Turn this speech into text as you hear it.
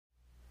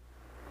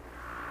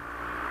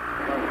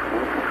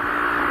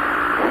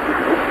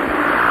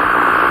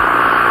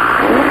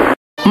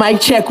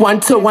Mic check 1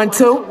 2 1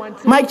 2.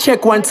 Mic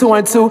check 1 2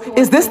 1 2.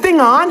 Is this thing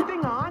on?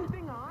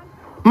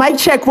 Mic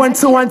check 1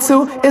 2 1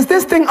 2. Is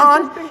this thing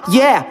on?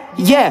 Yeah.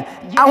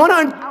 I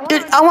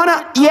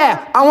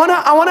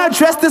wanna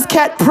address this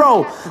cat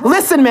pro.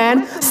 Listen,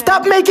 man,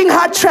 stop making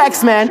hot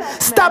tracks, man.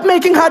 Stop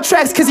making hot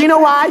tracks, cause you know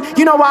why?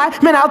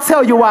 Man, I'll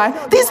tell you why.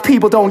 These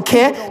people don't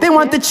care. They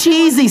want the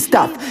cheesy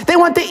stuff. They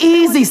want the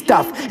easy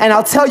stuff. And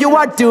I'll tell you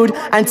what, dude,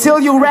 until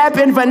you rap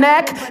in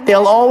vernac,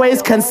 they'll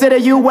always consider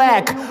you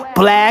whack.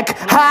 Black.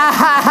 Ha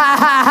ha ha ha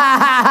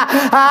ha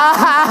ha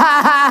ha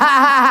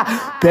ha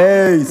ha.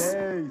 Peace.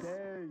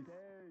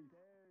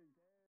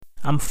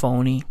 I'm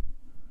phony.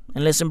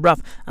 And listen, bruv,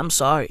 I'm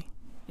sorry,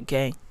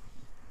 okay?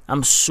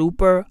 I'm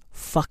super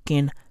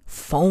fucking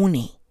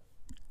phony.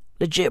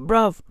 Legit,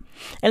 bruv.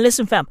 And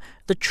listen, fam,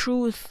 the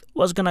truth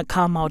was gonna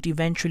come out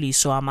eventually,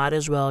 so I might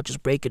as well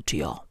just break it to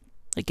y'all,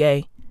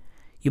 okay?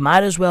 You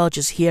might as well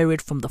just hear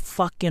it from the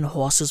fucking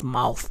horse's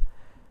mouth.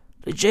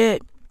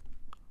 Legit.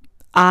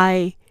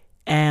 I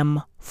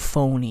am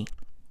phony.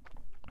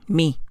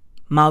 Me,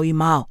 Maui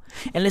Mao.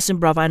 And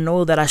listen, bruv, I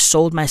know that I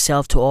sold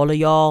myself to all of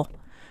y'all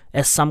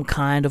as some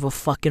kind of a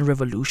fucking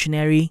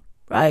revolutionary,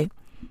 right?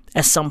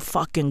 As some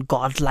fucking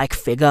godlike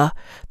figure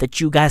that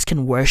you guys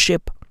can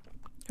worship,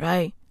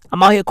 right?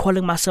 I'm out here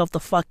calling myself the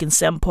fucking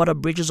Sam Porter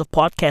Bridges of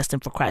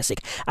podcasting, for Christ's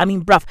sake. I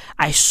mean, bruv,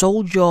 I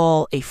sold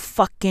y'all a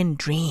fucking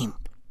dream.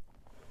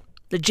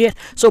 Legit.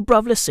 So,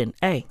 bruv, listen,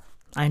 hey,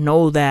 I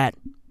know that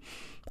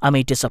I'm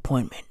a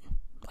disappointment,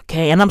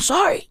 okay? And I'm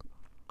sorry.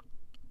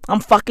 I'm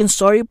fucking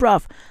sorry,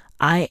 bruv.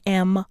 I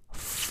am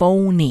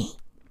phony.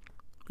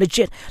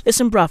 Legit.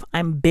 Listen, bruv,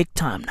 I'm big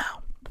time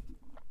now.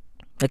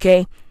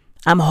 Okay?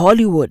 I'm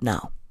Hollywood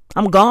now.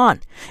 I'm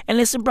gone. And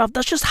listen, bruv,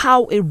 that's just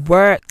how it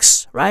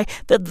works, right?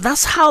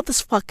 That's how this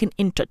fucking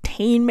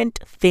entertainment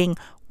thing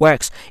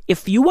works.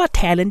 If you are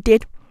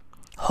talented,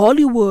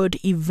 Hollywood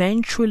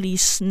eventually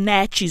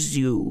snatches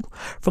you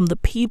from the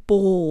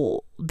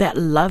people that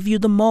love you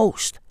the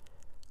most.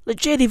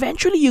 Legit,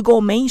 eventually you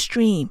go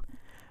mainstream,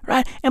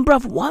 right? And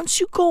bruv, once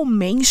you go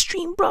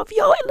mainstream, bruv,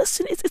 yo,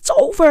 listen, it's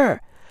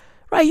over.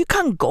 Right, you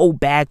can't go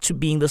back to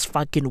being this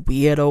fucking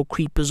weirdo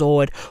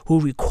creepazoid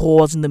who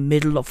records in the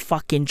middle of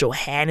fucking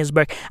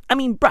Johannesburg. I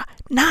mean, bruh,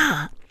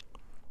 nah.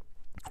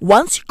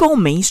 Once you go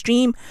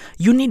mainstream,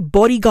 you need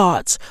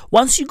bodyguards.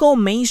 Once you go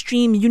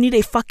mainstream, you need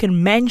a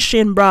fucking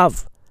mansion,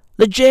 bruv.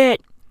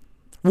 Legit.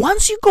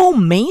 Once you go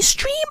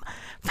mainstream,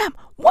 fam,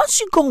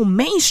 once you go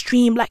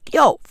mainstream, like,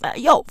 yo,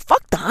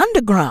 fuck the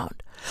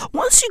underground.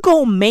 Once you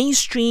go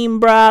mainstream,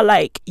 bruh,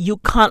 like, you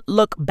can't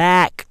look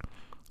back.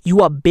 You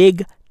are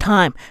big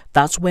time.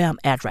 That's where I'm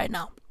at right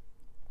now.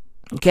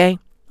 Okay?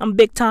 I'm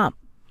big time.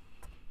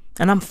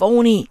 And I'm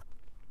phony.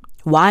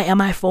 Why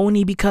am I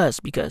phony? Because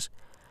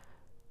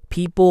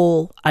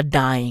people are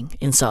dying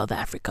in South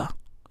Africa.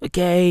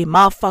 Okay?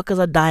 Motherfuckers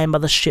are dying by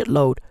the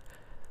shitload.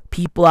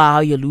 People are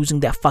out here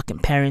losing their fucking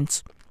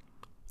parents.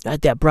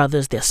 Their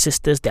brothers, their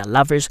sisters, their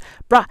lovers.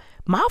 Bruh,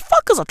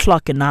 motherfuckers are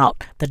clocking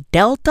out. The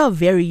Delta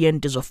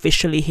variant is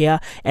officially here.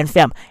 And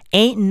fam,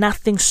 ain't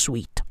nothing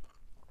sweet.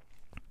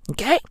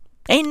 Okay?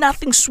 Ain't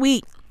nothing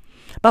sweet.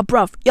 But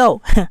bruv,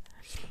 yo,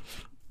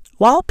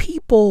 while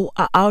people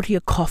are out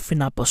here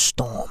coughing up a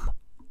storm,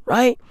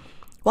 right?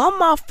 While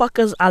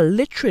motherfuckers are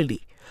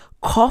literally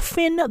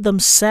coughing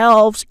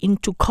themselves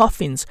into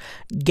coffins,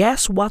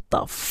 guess what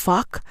the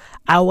fuck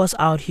I was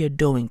out here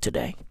doing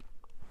today?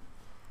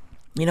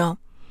 You know,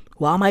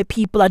 while my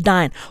people are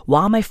dying,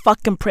 while my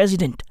fucking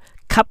president,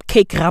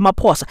 Cupcake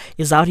Ramaphosa,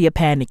 is out here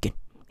panicking,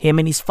 him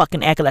and his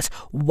fucking acolytes,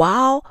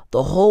 while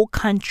the whole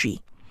country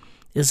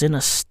is in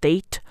a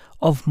state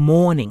of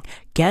mourning,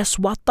 guess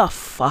what the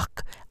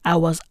fuck I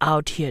was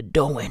out here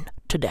doing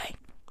today?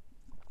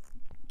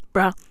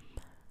 Bruh,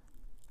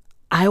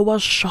 I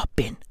was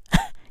shopping.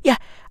 Yeah,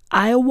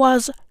 I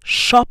was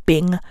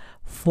shopping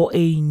for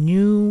a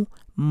new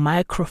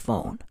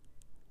microphone.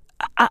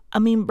 I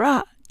mean,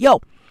 bruh, yo,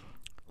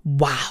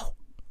 wow.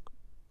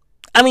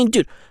 I mean,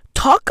 dude,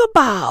 talk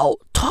about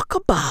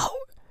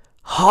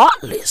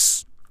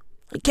heartless.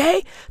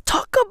 Okay?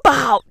 Talk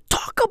about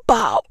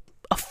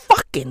a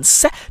fucking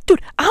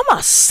dude, I'm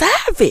a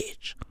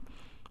savage.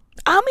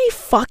 I'm a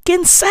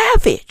fucking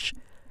savage.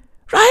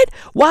 Right?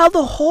 While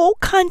the whole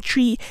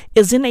country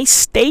is in a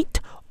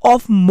state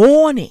of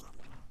mourning,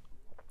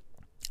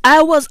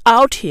 I was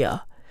out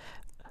here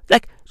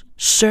like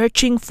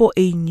searching for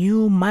a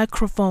new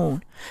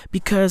microphone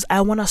because I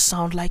want to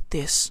sound like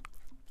this.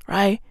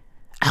 Right?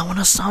 I want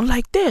to sound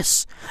like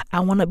this. I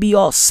want to be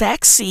all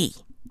sexy.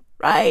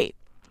 Right?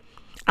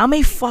 I'm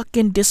a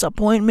fucking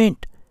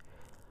disappointment.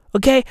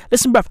 Okay?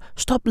 Listen, bruv.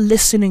 Stop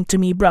listening to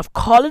me, bruv.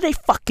 Call it a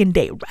fucking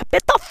day. Wrap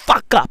it the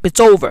fuck up.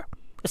 It's over.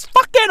 It's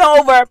fucking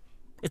over.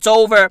 It's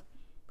over.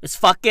 It's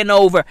fucking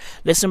over.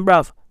 Listen,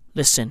 bruv.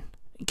 Listen.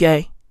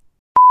 Okay?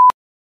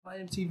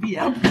 MTV,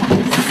 I'm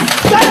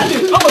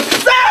a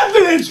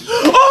savage!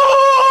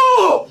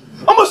 Oh!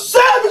 I'm a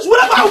savage!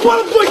 Whatever I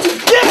want, I'm going to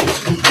get!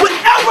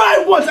 Whatever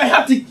I want, I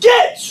have to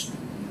get!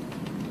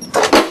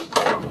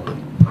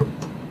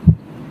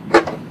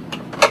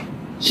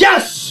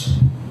 Yes!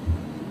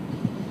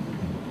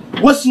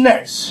 What's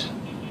next?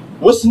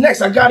 What's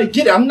next? I gotta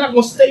get it. I'm not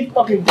gonna stay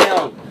fucking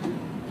down.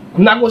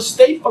 I'm not gonna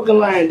stay fucking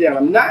lying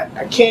down.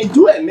 I can't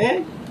do that,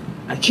 man.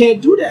 I can't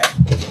do that.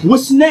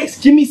 What's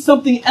next? Give me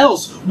something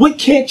else. What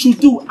can't you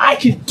do? I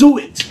can do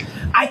it.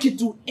 I can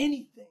do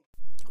anything.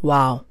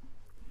 Wow.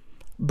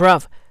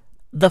 Bruv,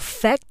 the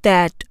fact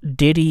that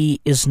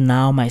Diddy is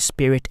now my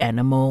spirit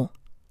animal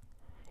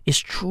is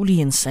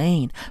truly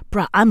insane.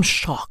 Bruh, I'm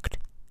shocked.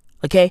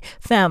 Okay?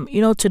 Fam,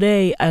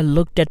 today I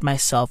looked at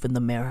myself in the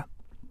mirror.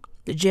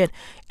 Legit.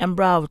 And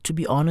bruv, to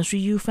be honest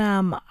with you,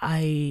 fam,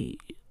 I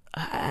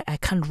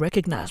can't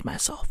recognize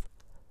myself.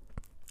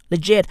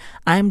 Legit,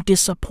 I'm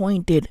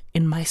disappointed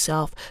in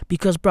myself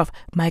because, bruv,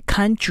 my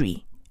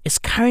country is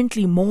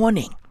currently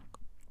mourning.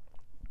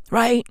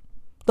 Right?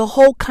 The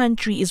whole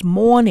country is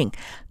mourning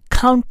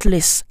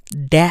countless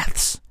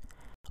deaths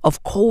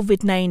of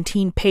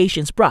COVID-19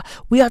 patients. Bruh,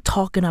 we are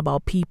talking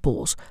about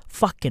people's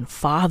fucking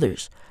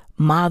fathers,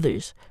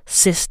 mothers,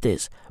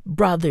 sisters,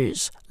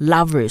 brothers,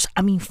 lovers.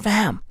 I mean,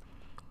 fam,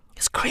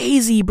 it's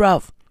crazy,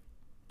 bruv.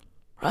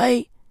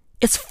 Right?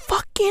 It's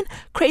fucking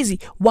crazy.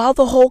 While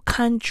the whole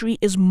country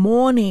is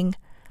mourning,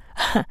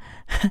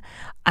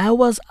 I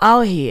was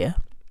out here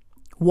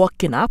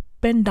walking up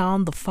and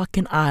down the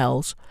fucking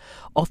aisles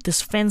of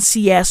this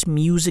fancy-ass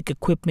music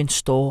equipment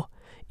store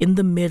in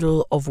the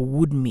middle of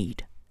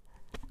Woodmead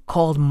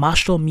called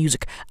Marshall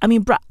Music. I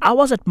mean, bruh, I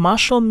was at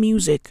Marshall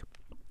Music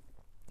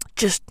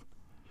just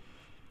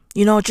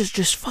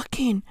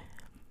fucking,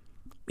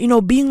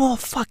 being all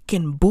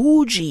fucking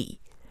bougie,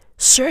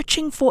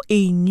 searching for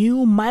a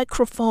new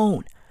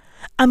microphone.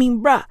 I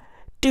mean, bruh,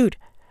 dude,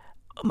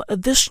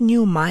 this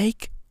new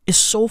mic is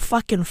so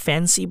fucking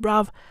fancy,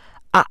 bruv.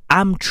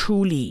 I'm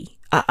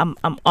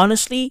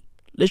honestly,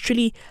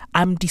 literally,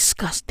 I'm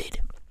disgusted.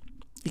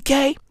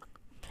 Okay?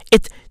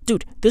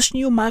 Dude, this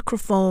new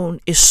microphone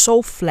is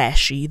so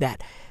flashy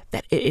that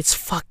it's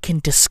fucking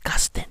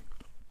disgusting.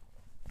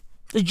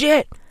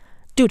 Legit.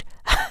 Dude,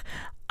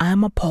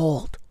 I'm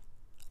appalled.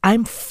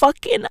 I'm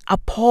fucking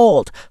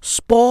appalled.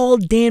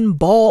 Spalding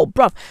ball.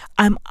 Bruv,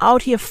 I'm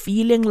out here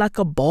feeling like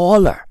a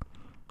baller.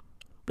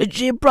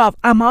 Legit, bruv,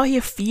 I'm out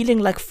here feeling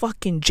like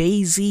fucking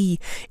Jay-Z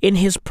in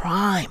his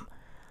prime.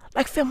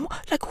 Like, fam,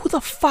 like, who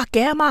the fuck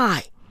am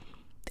I?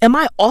 Am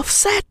I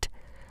Offset?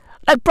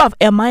 Like, bruv,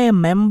 am I a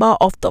member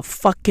of the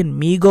fucking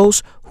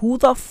Migos? Who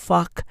the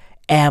fuck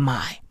am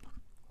I?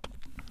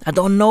 I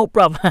don't know,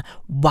 bruv.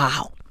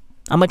 Wow.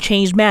 I'm a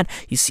changed man.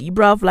 You see,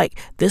 bruv, like,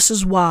 this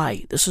is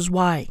why,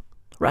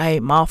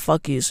 right?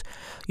 Motherfuckers,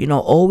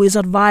 always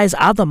advise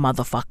other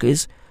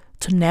motherfuckers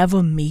to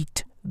never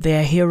meet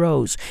their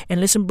heroes. And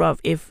listen, bruv,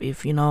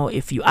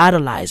 if you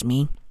idolize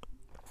me,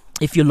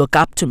 if you look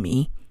up to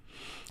me,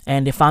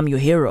 and if I'm your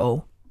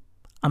hero,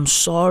 I'm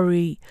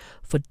sorry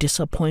for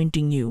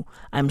disappointing you.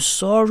 I'm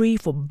sorry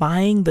for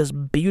buying this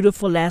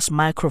beautiful ass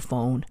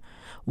microphone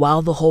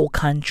while the whole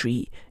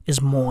country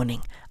is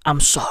mourning. I'm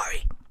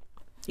sorry.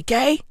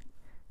 Okay?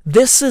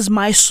 This is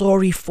my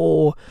sorry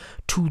for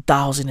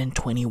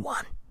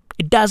 2021.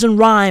 It doesn't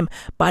rhyme,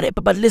 but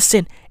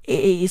listen,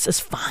 it's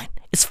fine.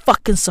 It's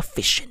fucking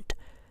sufficient.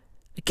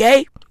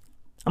 Okay?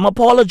 I'm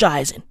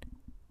apologizing.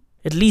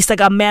 At least I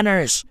got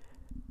manners.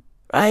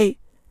 Right?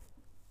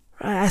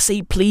 I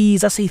say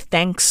please, I say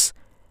thanks.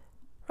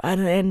 Right?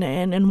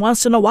 And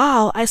once in a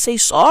while, I say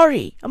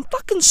sorry. I'm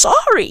fucking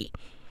sorry.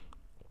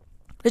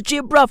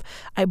 Legit, bruv,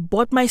 I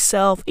bought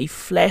myself a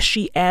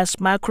flashy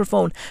ass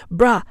microphone.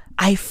 Bruh,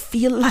 I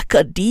feel like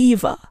a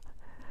diva.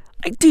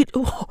 Like, dude,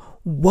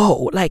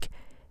 whoa, like,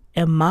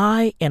 am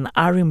I an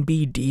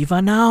R&B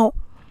diva now?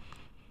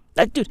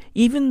 Like, dude,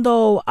 even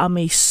though I'm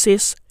a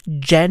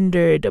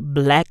cisgendered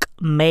black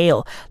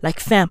male,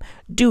 like, fam,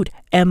 dude,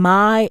 am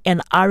I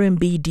an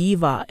R&B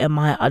diva? Am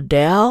I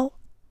Adele?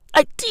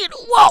 Like, dude,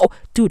 whoa,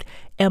 dude,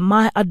 am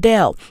I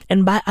Adele?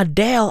 And by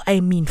Adele, I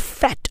mean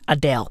fat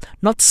Adele,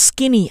 not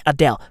skinny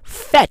Adele,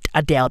 fat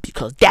Adele,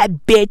 because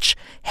that bitch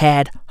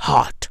had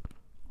heart.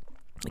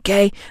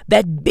 Okay?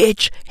 That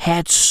bitch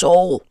had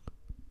soul.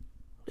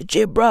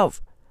 Legit,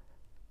 bruv.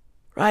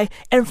 Right?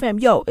 And fam,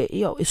 yo,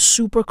 it's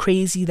super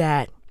crazy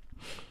that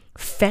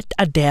fat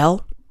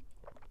Adele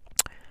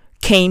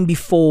came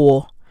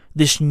before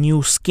this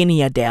new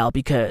skinny Adele,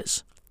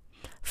 because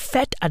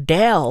fat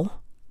Adele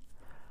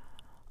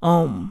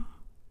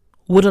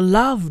would have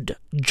loved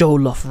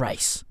jollof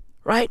rice,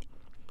 right?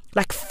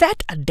 Like,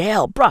 fat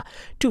Adele, bruh,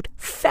 dude,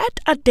 fat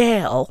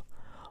Adele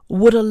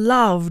would have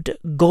loved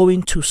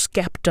going to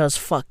Skepta's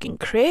fucking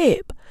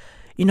crib,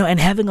 and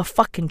having a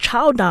fucking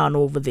chow down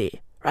over there,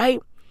 right?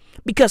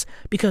 Because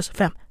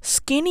fam,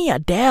 skinny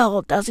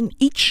Adele doesn't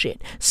eat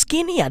shit.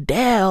 Skinny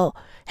Adele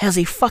has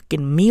a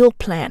fucking meal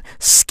plan.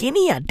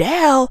 Skinny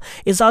Adele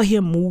is out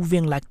here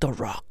moving like The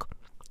Rock.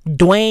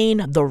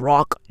 Dwayne The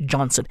Rock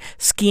Johnson.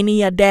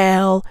 Skinny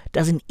Adele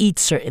doesn't eat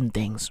certain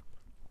things.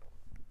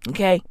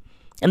 Okay?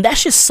 And that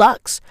shit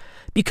sucks,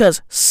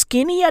 because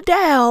skinny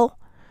Adele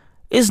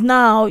is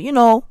now,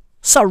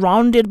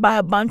 surrounded by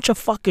a bunch of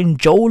fucking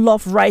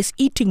jollof rice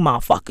eating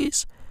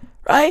motherfuckers.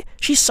 Right?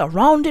 She's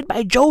surrounded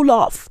by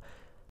jollof.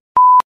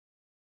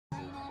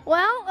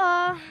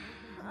 Well,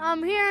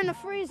 I'm here in the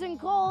freezing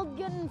cold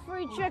getting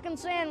free chicken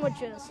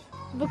sandwiches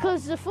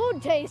because the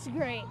food tastes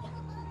great.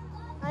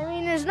 I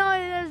mean,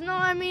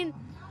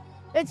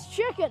 it's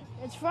chicken.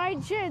 It's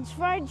fried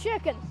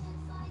chicken.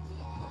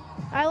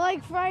 I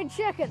like fried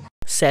chicken.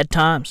 Sad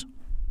times.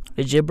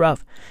 Legit,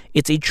 bruv.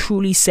 It's a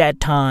truly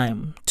sad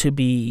time to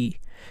be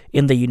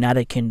in the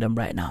United Kingdom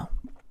right now.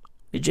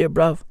 Legit,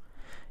 bruv.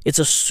 It's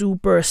a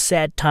super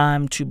sad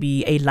time to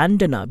be a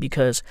Londoner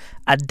because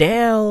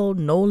Adele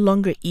no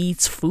longer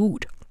eats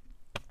food.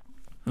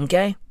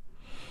 Okay?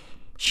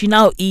 She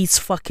now eats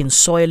fucking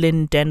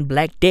Soylent and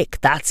black dick.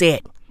 That's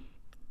it.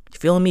 You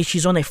feel me?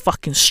 She's on a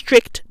fucking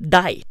strict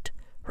diet,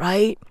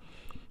 right?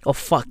 Of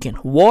fucking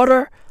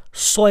water,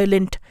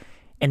 Soylent,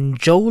 and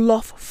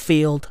Jollof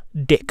filled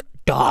dick.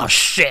 Dawg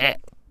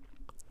shit.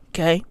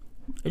 Okay?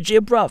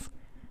 Legit, bruv.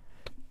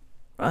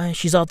 Right?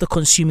 She's out there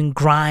consuming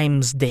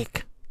Grimes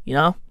dick. You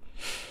know?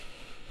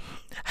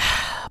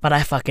 But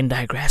I fucking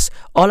digress.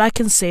 All I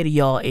can say to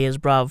y'all is,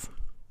 bruv,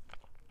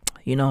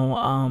 you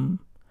know,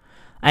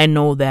 I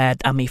know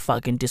that I'm a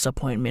fucking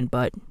disappointment,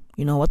 but,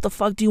 you know, what the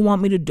fuck do you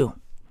want me to do?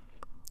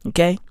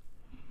 Okay?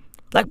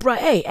 Like, bruh,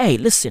 hey,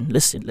 listen.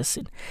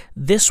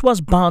 This was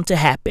bound to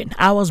happen.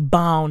 I was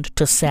bound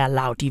to sell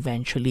out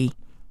eventually.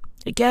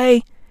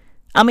 Okay?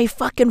 I'm a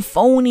fucking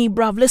phony,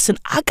 bruv. Listen,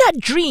 I got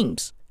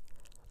dreams.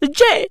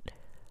 Legit.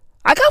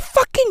 I got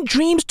fucking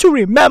dreams to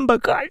remember,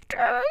 God.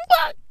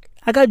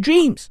 I got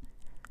dreams.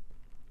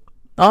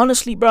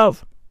 Honestly,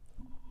 bruv.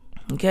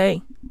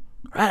 Okay?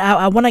 Right?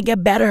 I want to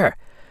get better.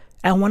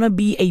 I want to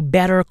be a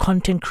better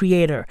content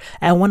creator.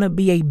 I want to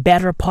be a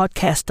better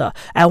podcaster.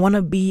 I want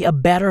to be a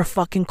better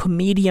fucking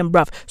comedian,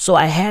 bruv. So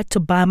I had to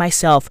buy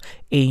myself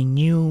a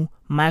new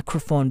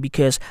microphone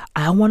because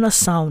I want to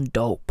sound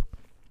dope.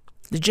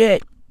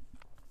 Legit.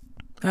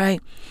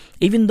 Right?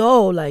 Even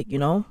though, like, you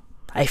know,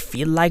 I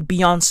feel like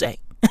Beyonce.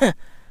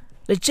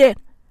 Legit.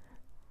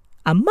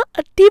 I'm a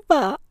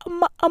diva.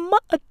 I'm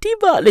a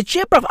diva.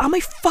 Legit, bruv. I'm a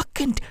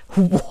fucking...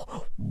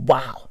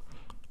 Wow.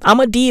 I'm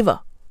a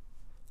diva.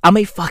 I'm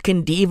a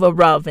fucking diva,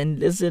 bruv. And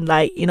listen,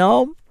 like, you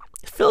know,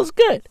 it feels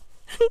good.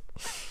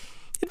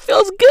 It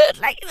feels good.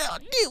 Like, you know,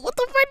 dude, what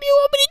the fuck do you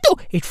want me to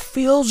do? It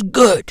feels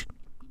good.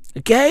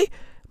 Okay?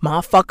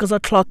 Motherfuckers are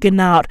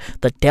clocking out.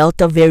 The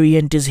Delta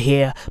variant is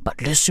here.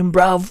 But listen,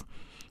 bruv.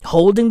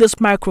 Holding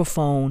this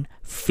microphone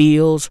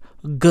feels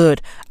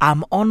good.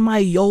 I'm on my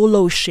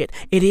YOLO shit.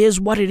 It is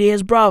what it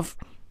is, bruv.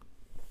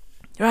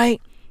 Right?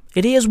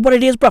 It is what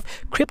it is, bruv.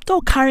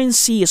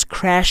 Cryptocurrency is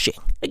crashing.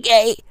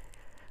 Okay?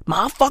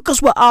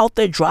 Motherfuckers were out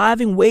there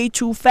driving way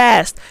too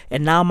fast.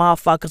 And now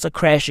motherfuckers are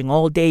crashing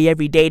all day,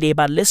 every day.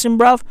 But listen,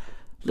 bruv.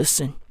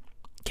 Listen.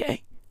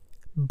 Okay?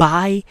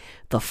 Buy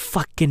the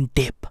fucking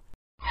dip.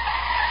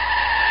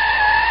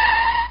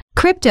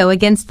 Crypto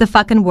against the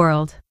fucking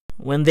world.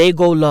 When they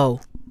go low,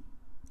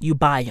 you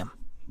buy them.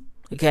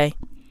 Okay?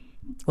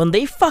 When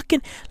they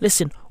fucking...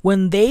 Listen.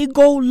 When they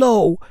go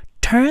low,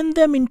 turn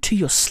them into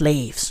your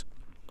slaves.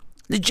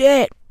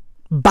 Legit.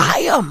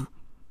 Buy them.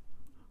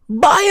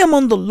 Buy them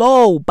on the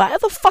low. Buy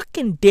the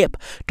fucking dip.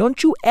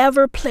 Don't you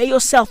ever play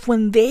yourself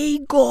when they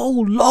go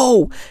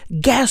low.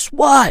 Guess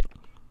what?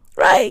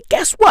 Right?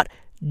 Guess what?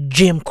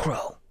 Jim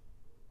Crow.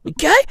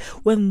 Okay?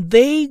 When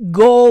they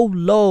go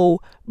low,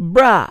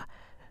 bruh,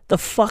 the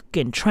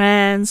fucking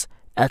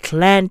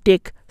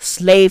transatlantic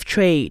slave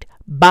trade.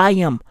 Buy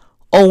them.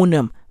 Own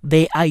them.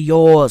 They are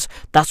yours.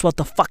 That's what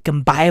the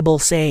fucking Bible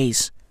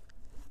says.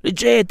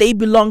 Legit, they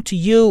belong to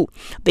you.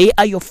 They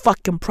are your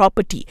fucking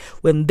property.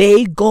 When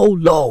they go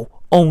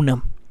low, own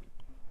them.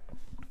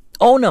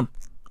 Own them.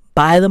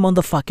 Buy them on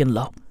the fucking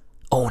low.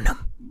 Own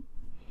them.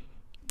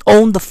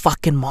 Own the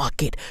fucking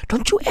market.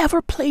 Don't you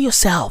ever play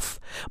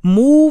yourself.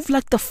 Move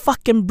like the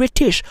fucking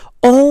British.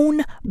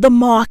 Own the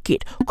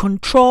market.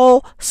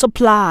 Control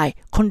supply.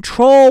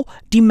 Control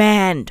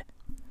demand.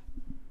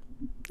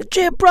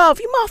 Legit, bruv.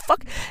 You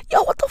motherfucker.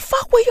 Yo, what the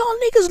fuck were y'all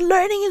niggas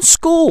learning in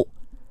school?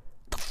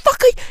 The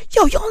fuck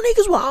y'all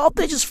niggas were out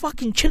there just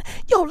fucking chilling.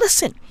 Yo,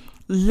 listen.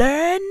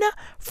 Learn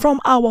from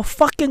our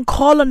fucking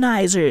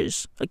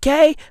colonizers.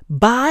 Okay?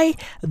 Buy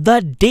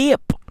the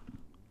dip.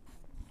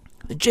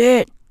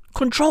 Legit.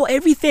 Control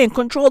everything.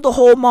 Control the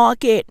whole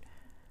market.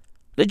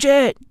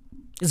 Legit.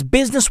 It's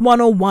business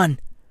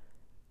 101.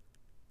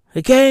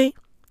 Okay?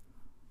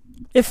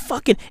 If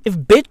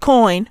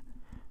Bitcoin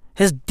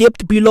has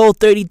dipped below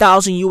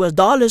 30,000 US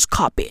dollars,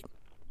 cop it.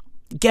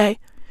 Okay?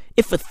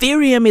 If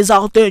Ethereum is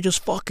out there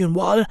just fucking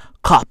wilding,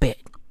 cop it.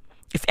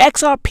 If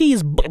XRP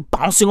is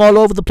bouncing all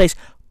over the place,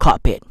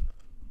 cop it.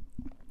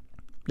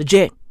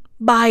 Legit.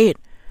 Buy it.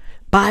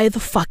 Buy the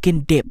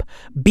fucking dip.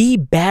 Be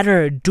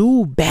better.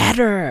 Do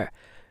better.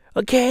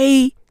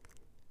 Okay?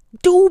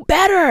 Do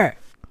better.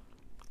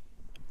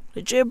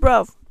 Legit,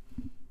 bruv.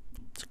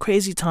 It's a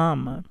crazy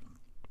time, man.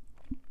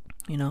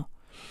 You know?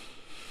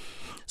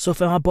 So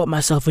fam, I bought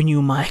myself a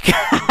new mic.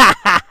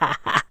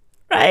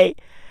 Right?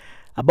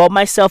 I bought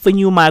myself a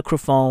new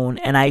microphone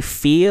and I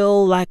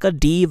feel like a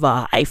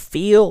diva. I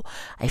feel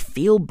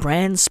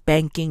brand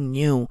spanking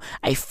new.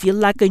 I feel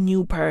like a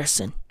new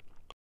person.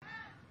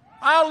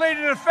 I'll lead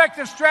an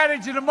effective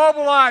strategy to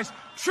mobilize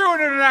true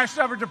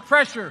international effort to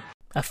pressure.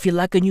 I feel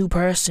like a new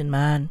person,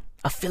 man.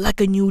 I feel like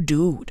a new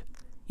dude.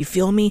 You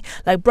feel me?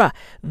 Like, bruh,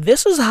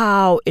 this is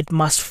how it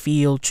must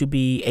feel to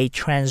be a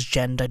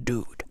transgender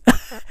dude.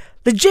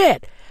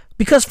 Legit.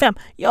 Because, fam,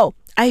 yo,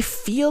 I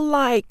feel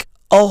like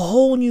a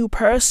whole new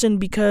person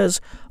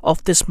because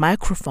of this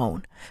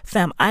microphone.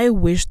 Fam, I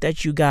wish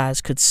that you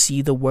guys could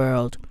see the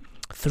world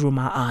through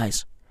my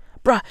eyes.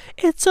 Bruh,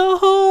 it's a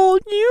whole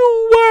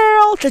new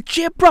world.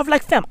 Legit, bruh.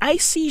 Like, fam, I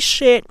see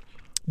shit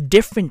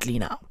differently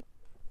now.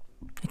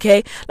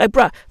 Okay? Like,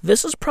 bruh,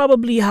 this is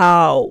probably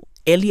how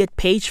Elliot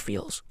Page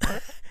feels.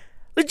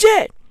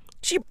 Legit.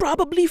 She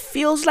probably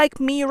feels like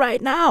me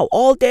right now,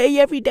 all day,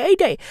 every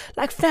day.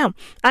 Like, fam,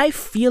 I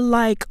feel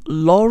like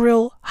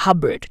Laurel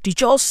Hubbard.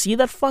 Did y'all see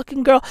that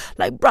fucking girl?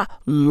 Like, bruh,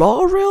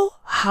 Laurel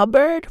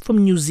Hubbard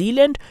from New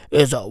Zealand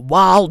is a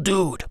wild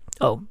dude.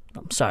 Oh,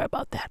 I'm sorry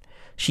about that.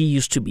 She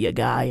used to be a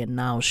guy and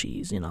now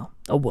she's,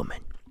 a woman.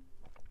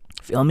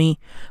 Feel me?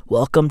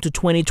 Welcome to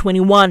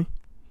 2021.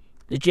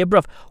 Legit,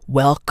 bruv.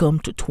 Welcome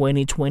to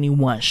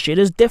 2021. Shit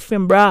is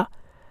different, bruh.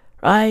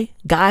 Right?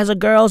 Guys are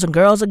girls and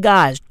girls are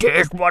guys.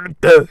 This what it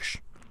is.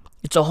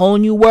 It's a whole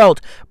new world.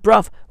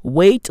 Bruv,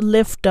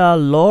 weightlifter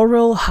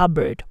Laurel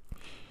Hubbard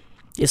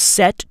is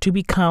set to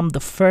become the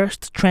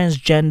first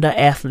transgender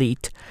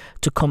athlete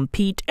to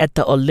compete at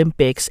the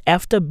Olympics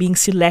after being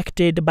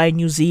selected by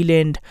New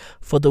Zealand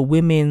for the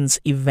women's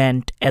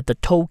event at the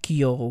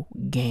Tokyo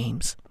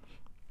Games.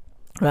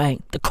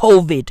 Right? The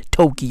COVID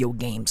Tokyo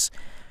Games.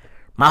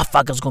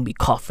 Motherfucker's gonna be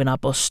coughing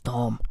up a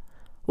storm.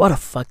 What a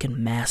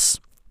fucking mess.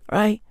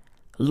 Right?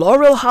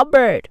 Laurel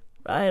Hubbard,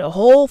 right? A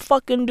whole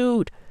fucking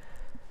dude,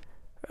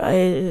 right?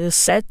 Is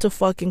set to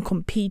fucking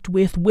compete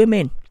with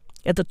women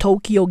at the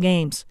Tokyo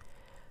Games,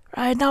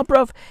 right? Now,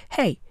 bruv,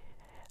 hey,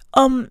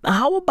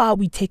 how about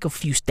we take a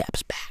few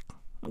steps back,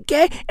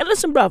 okay? And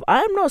listen, bruv,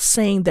 I'm not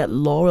saying that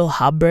Laurel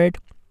Hubbard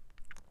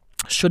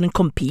shouldn't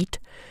compete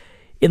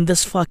in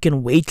this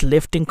fucking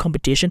weightlifting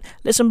competition.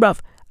 Listen, bruv,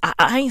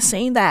 I ain't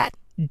saying that.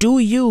 Do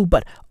you,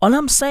 but all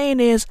I'm saying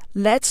is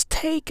let's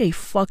take a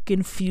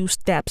fucking few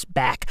steps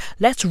back.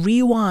 Let's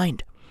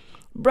rewind.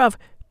 Bruv,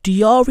 do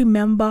y'all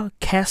remember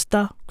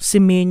Caster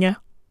Semenya?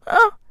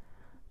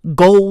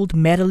 Gold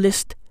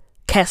medalist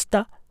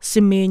Caster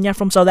Semenya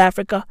from South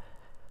Africa?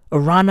 A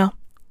runner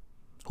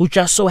who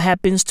just so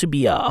happens to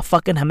be a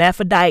fucking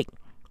hermaphrodite,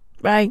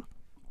 right?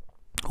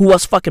 Who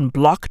was fucking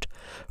blocked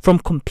from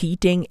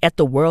competing at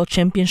the World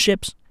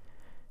Championships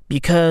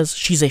because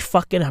she's a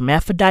fucking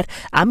hermaphrodite.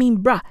 I mean,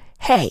 bruh,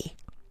 hey,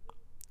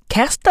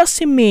 Caster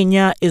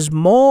Semenya is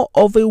more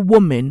of a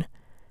woman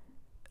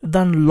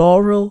than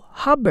Laurel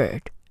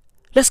Hubbard.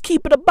 Let's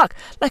keep it a buck.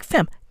 Like,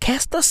 fam,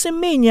 Caster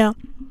Semenya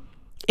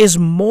is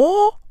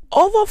more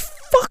of a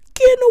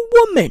fucking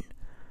woman,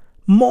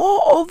 more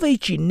of a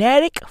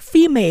genetic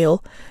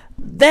female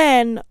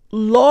than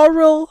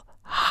Laurel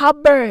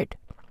Hubbard.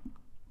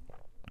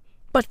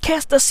 But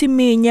Caster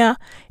Semenya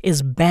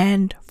is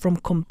banned from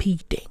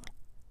competing.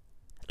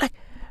 Like,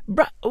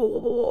 bruh,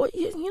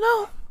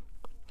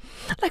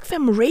 like,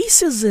 fam,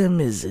 racism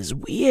is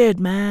weird,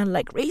 man.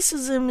 Like,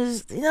 racism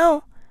is,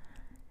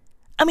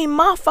 I mean,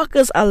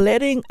 motherfuckers are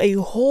letting a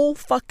whole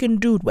fucking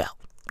dude, well,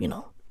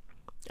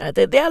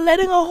 they're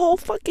letting a whole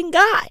fucking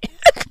guy,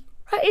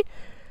 right,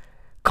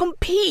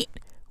 compete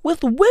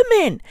with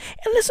women.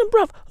 And listen,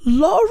 bruv,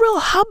 Laurel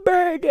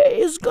Hubbard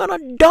is gonna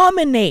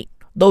dominate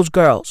those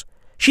girls.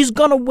 She's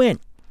gonna win.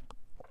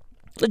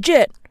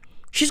 Legit.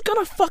 She's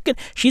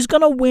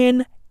gonna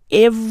win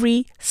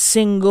every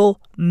single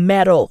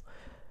medal,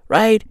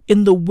 right,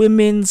 in the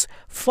women's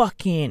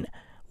fucking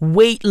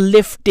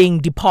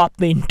weightlifting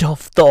department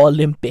of the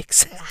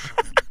Olympics.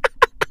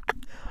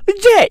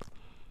 Legit,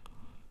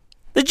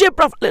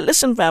 bro.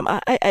 Listen, fam,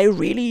 I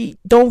really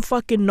don't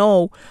fucking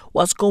know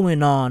what's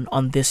going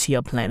on this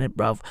here planet,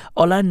 bro.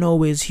 All I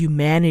know is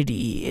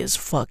humanity is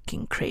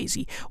fucking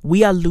crazy.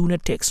 We are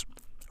lunatics.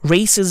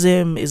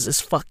 Racism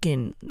is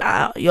fucking,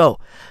 yo,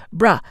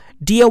 bruh,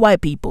 dear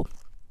white people,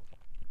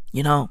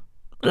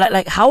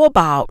 like how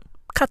about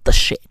cut the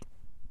shit,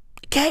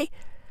 okay?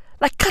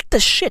 Like, cut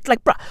the shit.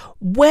 Like, bruh,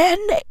 when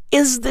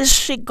is this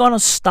shit gonna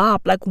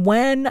stop? Like,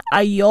 when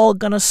are y'all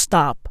gonna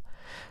stop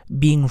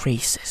being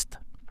racist?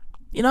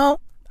 I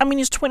mean,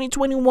 it's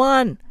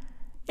 2021.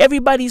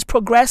 Everybody's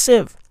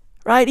progressive,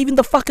 right? Even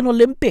the fucking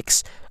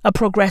Olympics are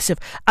progressive.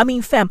 I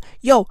mean, fam,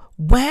 yo,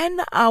 when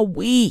are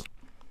we,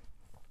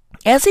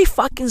 as a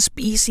fucking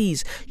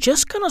species,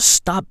 just gonna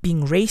stop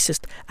being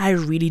racist? I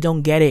really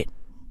don't get it,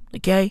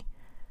 okay?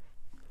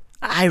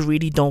 I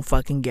really don't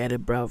fucking get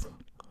it, bro.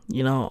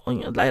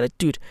 Like,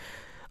 dude,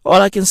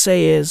 all I can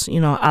say is,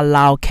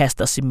 allow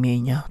Caster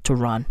Semenya to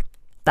run.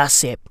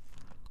 That's it.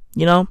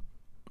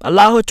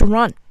 Allow her to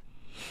run.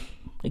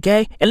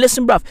 Okay? And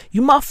listen, bruv,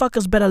 you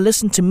motherfuckers better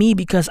listen to me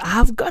because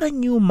I've got a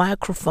new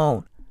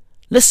microphone.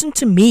 Listen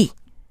to me.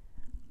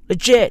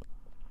 Legit.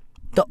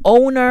 The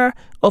owner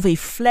of a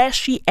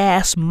flashy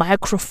ass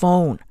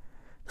microphone.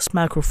 This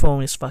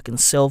microphone is fucking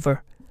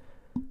silver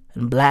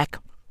and black.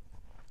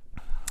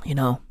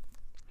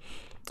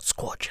 It's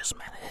gorgeous,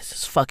 man. It's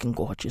just fucking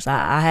gorgeous.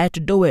 I had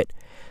to do it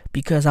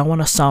because I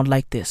want to sound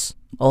like this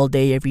all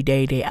day, every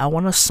day. I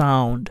want to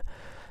sound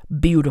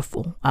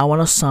beautiful. I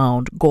want to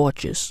sound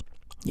gorgeous,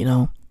 you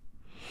know.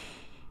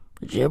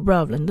 Yeah,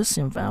 bro, and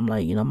listen, fam,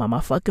 like, you know,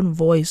 my fucking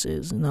voice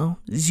is, you know,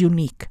 is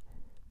unique,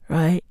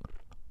 right?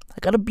 I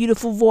got a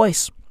beautiful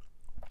voice,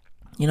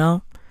 you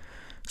know.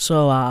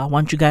 So I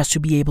want you guys to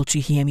be able to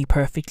hear me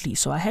perfectly.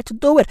 So I had to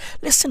do it.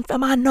 Listen,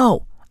 fam, I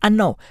know.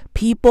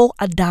 People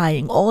are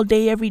dying all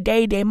day, every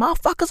day. They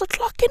motherfuckers are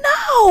clocking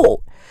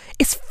out.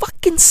 It's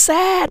fucking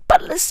sad.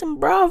 But listen,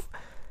 bruv,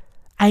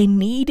 I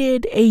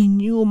needed a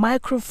new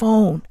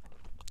microphone.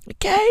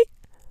 Okay?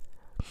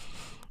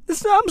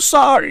 Listen, I'm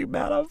sorry,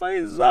 man. I'm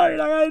fucking sorry.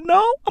 Like, I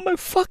know I'm a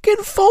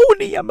fucking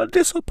phony. I'm a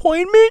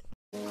disappointment.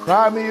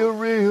 Cry me a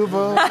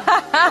river.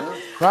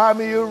 Cry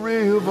me a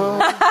river.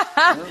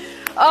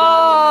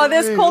 Oh,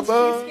 this cold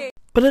cheesecake.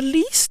 But at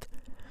least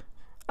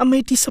I'm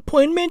a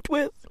disappointment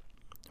with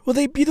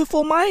a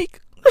beautiful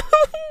mic.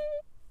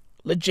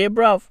 Legit,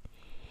 bruv.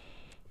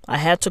 I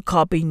had to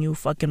copy a new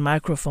fucking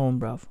microphone,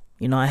 bruv.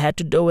 You know, I had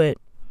to do it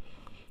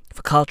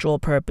for cultural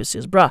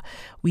purposes, bruh.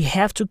 We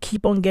have to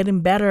keep on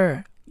getting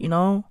better, you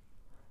know?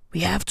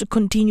 We have to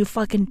continue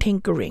fucking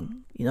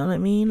tinkering, you know what I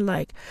mean?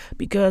 Like,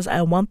 because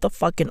I want the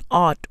fucking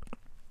art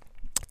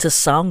to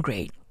sound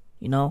great,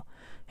 you know?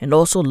 And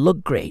also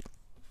look great.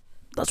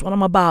 That's what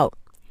I'm about.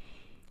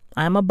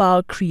 I'm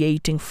about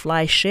creating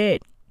fly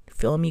shit.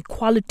 Feel me?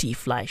 Quality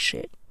fly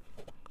shit.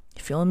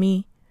 You feel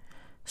me?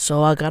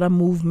 So I gotta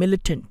move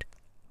militant.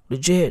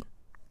 Legit.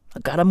 I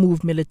gotta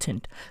move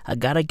militant. I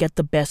gotta get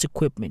the best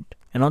equipment.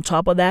 And on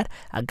top of that,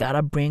 I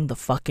gotta bring the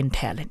fucking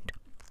talent.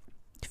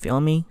 You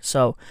feel me?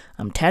 So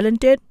I'm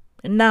talented,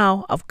 and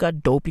now I've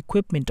got dope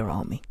equipment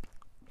around me.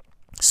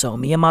 So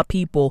me and my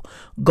people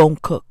gon'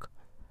 cook.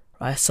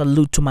 Right?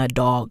 Salute to my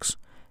dogs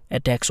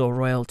at XO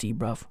Royalty,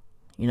 bruv.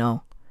 You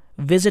know,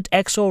 visit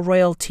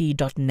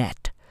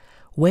xoroyalty.net,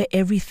 where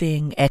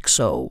everything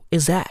XO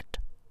is at.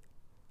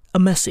 A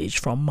message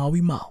from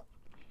Maui Mau,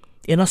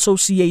 in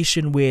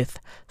association with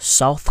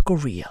South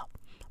Korea.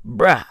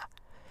 Bruh,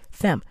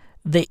 fam,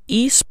 the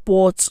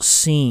esports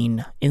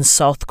scene in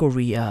South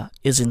Korea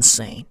is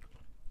insane.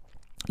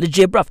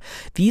 Legit, bruv,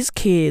 these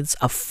kids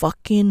are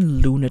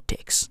fucking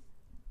lunatics.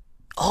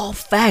 All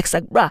facts,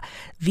 like, bruh,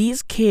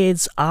 these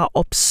kids are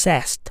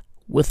obsessed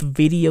with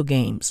video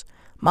games.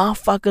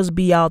 Motherfuckers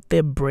be out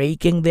there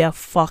breaking their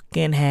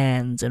fucking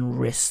hands and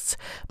wrists.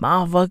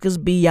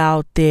 Motherfuckers be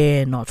out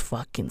there not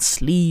fucking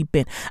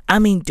sleeping. I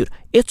mean, dude,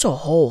 it's a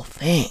whole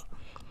thing.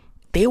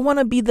 They want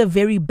to be the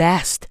very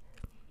best,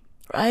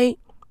 right?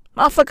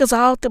 Motherfuckers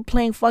are out there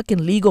playing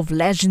fucking League of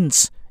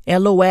Legends.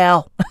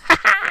 LOL.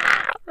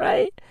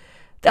 Right?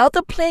 They're out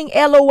there playing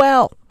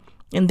LOL.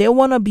 And they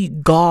want to be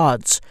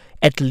gods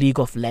at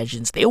League of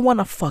Legends. They want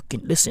to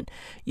fucking, listen,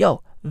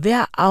 yo,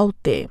 they're out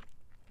there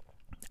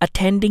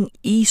attending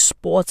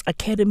esports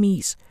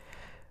academies,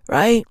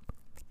 right?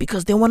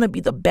 Because they want to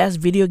be the best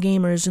video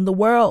gamers in the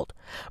world,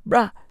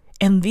 bruh.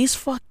 And these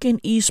fucking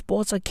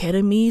esports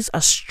academies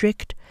are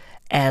strict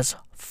as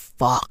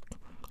fuck.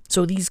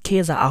 So these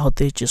kids are out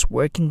there just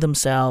working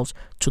themselves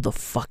to the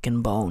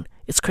fucking bone.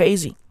 It's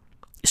crazy.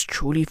 It's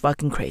truly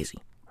fucking crazy,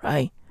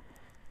 right?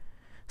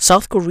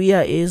 South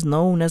Korea is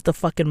known as the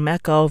fucking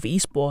mecca of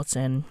esports,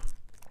 and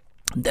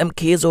them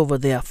kids over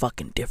there are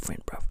fucking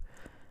different, bruh.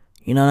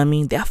 You know what I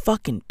mean? They're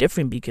fucking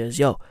different because,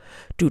 yo,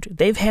 dude,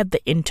 they've had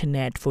the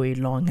internet for a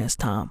long ass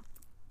time.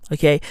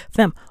 Okay?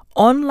 Fam,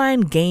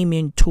 online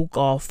gaming took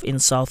off in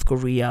South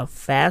Korea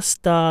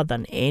faster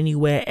than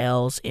anywhere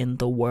else in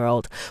the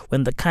world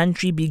when the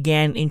country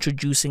began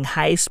introducing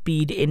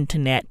high-speed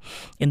internet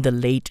in the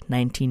late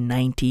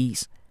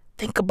 1990s.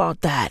 Think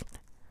about that.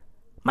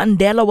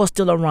 Mandela was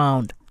still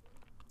around.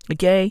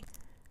 Okay?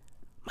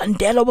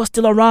 Mandela was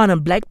still around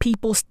and black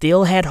people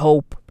still had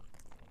hope.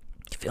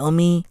 You feel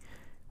me?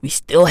 We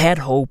still had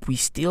hope. We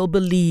still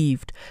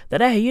believed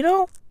that, hey, you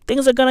know,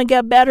 things are gonna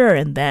get better.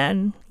 And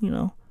then, you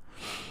know,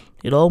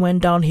 it all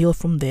went downhill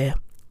from there.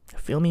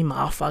 Feel me,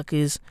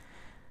 motherfuckers?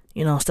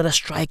 You know, instead of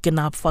striking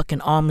up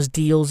fucking arms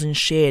deals and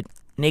shit,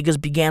 niggas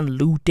began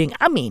looting.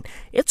 I mean,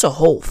 it's a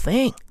whole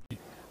thing.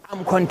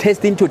 I'm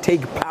contesting to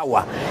take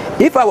power.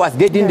 If I was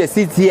getting the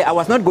seats here, I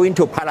was not going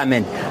to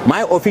parliament.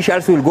 My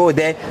officials will go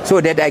there so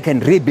that I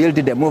can rebuild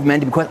the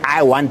movement because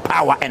I want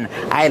power and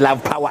I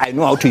love power. I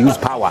know how to use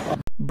power.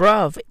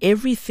 Bruv,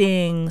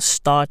 everything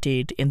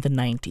started in the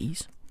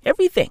 90s.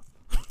 Everything.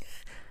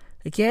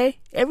 Okay?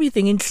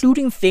 Everything,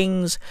 including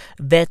things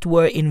that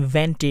were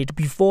invented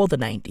before the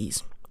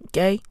 90s.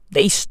 Okay?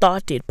 They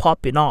started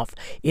popping off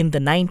in the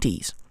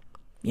 90s.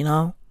 You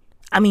know?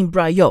 I mean,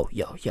 bruh, yo.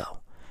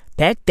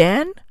 Back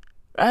then,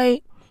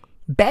 right?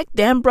 Back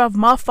then, bruv,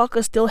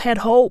 motherfuckers still had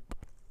hope.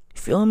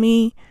 You feel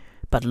me?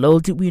 But little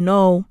did we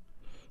know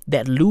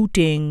that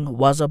looting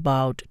was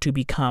about to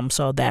become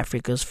South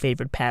Africa's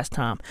favorite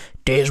pastime.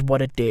 It is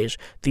what it is.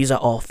 These are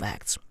all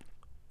facts.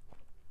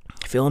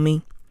 Feel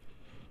me?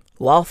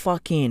 While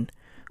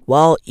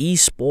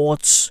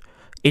esports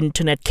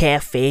internet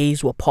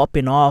cafes were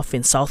popping off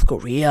in South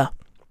Korea,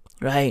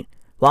 right?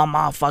 while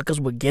motherfuckers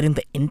were getting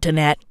the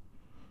internet,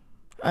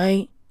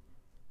 right?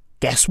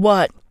 Guess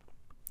what?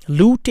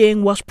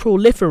 Looting was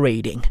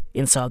proliferating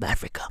in South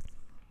Africa,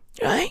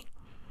 right?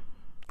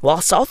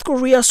 While South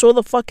Korea saw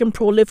the fucking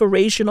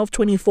proliferation of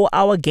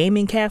 24-hour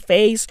gaming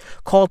cafes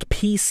called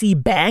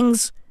PC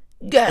Bangs,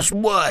 guess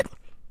what?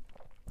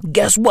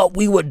 Guess what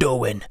we were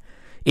doing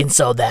in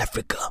South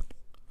Africa,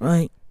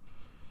 right?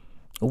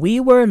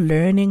 We were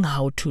learning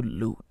how to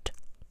loot,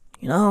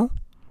 you know?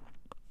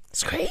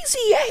 It's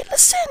crazy. Hey,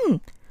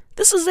 listen.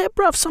 This is it,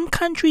 bruv. Some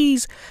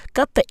countries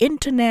got the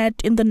internet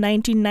in the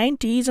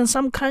 1990s, and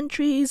some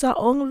countries are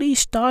only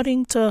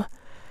starting to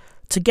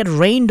get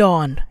rained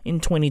on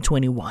in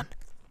 2021.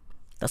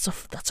 That's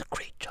a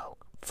great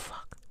joke.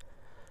 Fuck.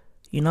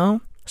 You know?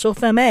 So,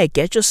 fam, hey,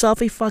 get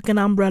yourself a fucking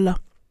umbrella.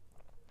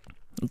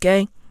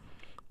 Okay?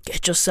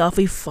 Get yourself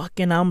a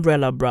fucking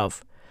umbrella,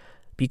 bruv.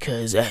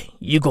 Because, hey,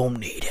 you gon'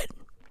 need it.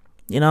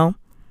 You know?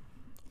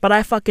 But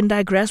I fucking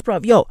digress,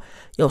 bruv. Yo,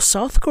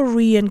 South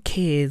Korean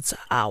kids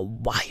are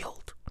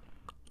wild.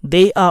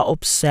 They are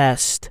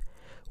obsessed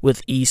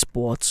with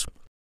esports.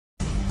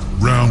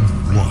 Round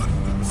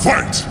 1.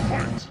 Fight!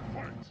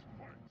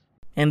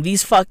 And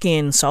these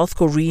fucking South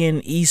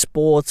Korean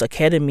esports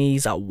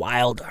academies are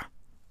wilder.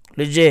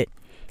 Legit.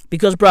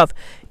 Because, bruv,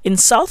 in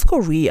South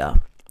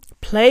Korea,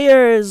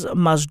 players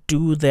must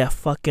do their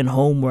fucking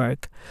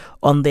homework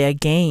on their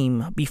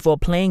game before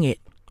playing it.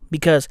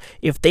 Because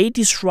if they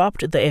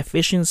disrupt the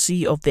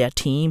efficiency of their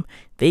team,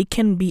 they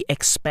can be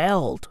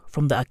expelled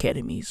from the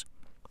academies.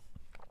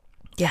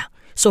 Yeah.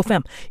 So,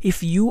 fam,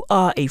 if you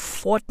are a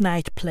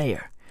Fortnite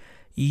player,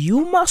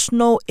 you must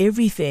know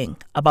everything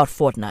about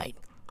Fortnite.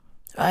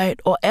 Right?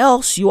 Or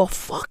else you are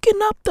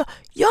fucking up the...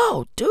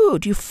 Yo,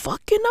 dude, you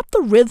fucking up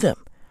the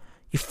rhythm.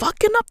 You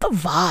fucking up the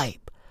vibe.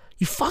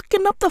 You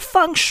fucking up the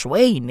feng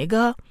shui,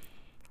 nigga.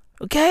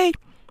 Okay?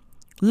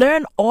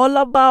 Learn all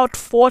about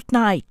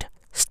Fortnite.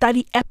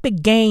 Study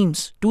Epic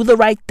Games. Do the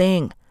right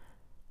thing.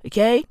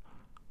 Okay?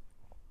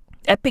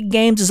 Epic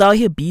Games is out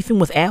here beefing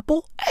with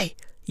Apple. Hey,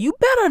 you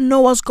better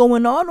know what's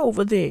going on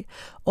over there.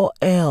 Or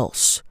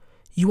else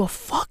you are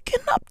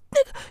fucking up,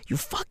 nigga. You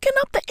fucking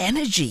up the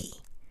energy.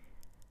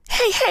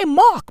 Hey,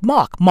 Mark.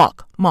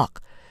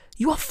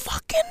 You are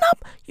fucking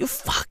up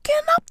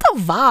the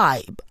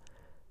vibe.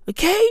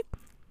 Okay?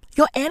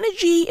 Your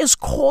energy is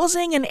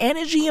causing an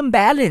energy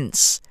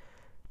imbalance.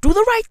 Do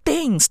the right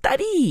thing.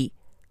 Study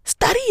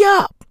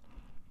up.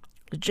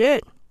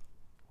 Legit.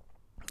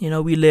 You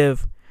know, we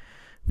live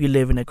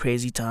in a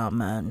crazy time,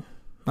 man.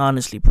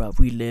 Honestly, bruv,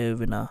 we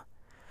live in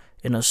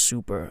a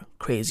super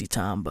crazy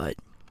time, but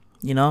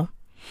you know,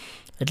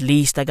 at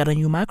least I got a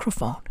new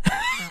microphone.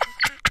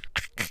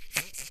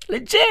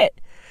 Legit.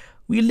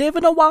 We live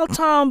in a wild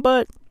time,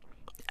 but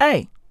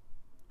hey,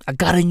 I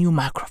got a new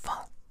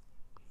microphone.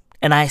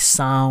 And I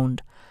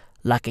sound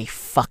like a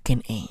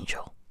fucking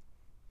angel.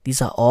 These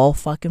are all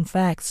fucking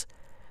facts.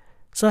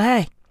 So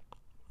hey,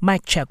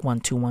 mic check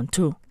 1 2 1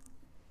 2.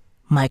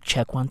 Mic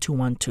check 1 2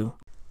 1 2.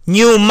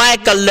 New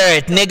mic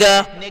alert,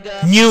 nigga.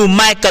 New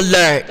mic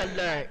alert.